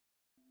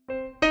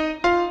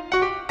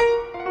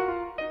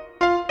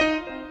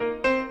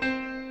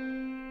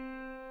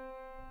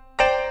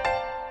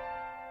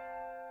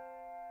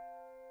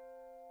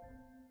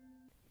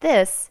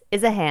This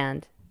is a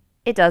hand.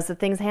 It does the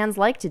things hands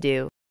like to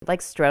do,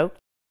 like stroke,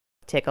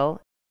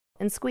 tickle,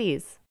 and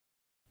squeeze.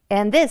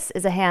 And this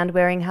is a hand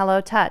wearing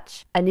Hello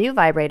Touch, a new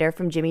vibrator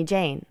from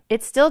Jimmyjane.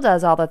 It still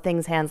does all the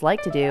things hands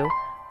like to do,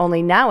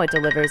 only now it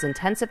delivers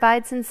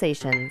intensified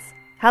sensations.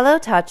 Hello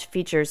Touch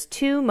features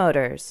 2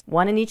 motors,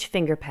 one in each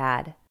finger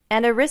pad,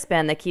 and a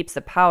wristband that keeps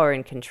the power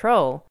and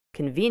control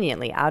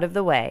conveniently out of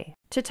the way.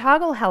 To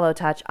toggle Hello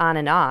Touch on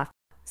and off,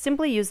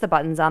 simply use the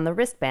buttons on the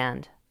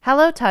wristband.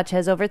 Hello Touch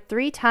has over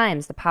 3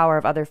 times the power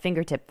of other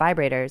fingertip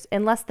vibrators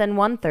in less than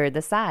 1/3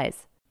 the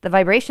size. The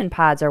vibration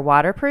pods are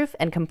waterproof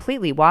and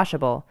completely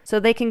washable, so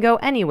they can go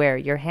anywhere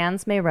your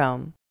hands may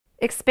roam.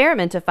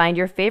 Experiment to find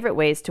your favorite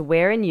ways to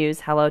wear and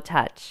use Hello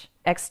Touch: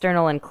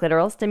 external and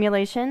clitoral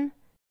stimulation,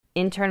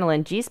 internal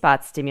and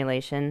G-spot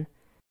stimulation,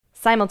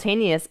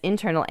 simultaneous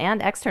internal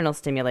and external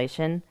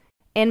stimulation,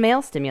 and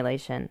male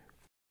stimulation.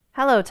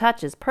 Hello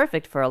Touch is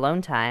perfect for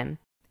alone time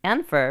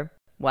and for,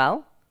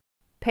 well,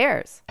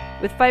 pairs.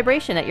 With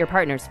vibration at your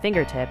partner's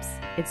fingertips,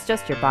 it's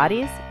just your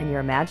bodies and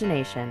your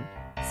imagination.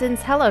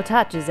 Since Hello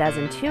Touch is as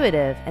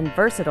intuitive and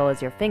versatile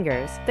as your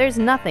fingers, there's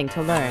nothing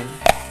to learn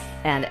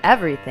and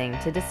everything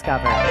to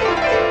discover.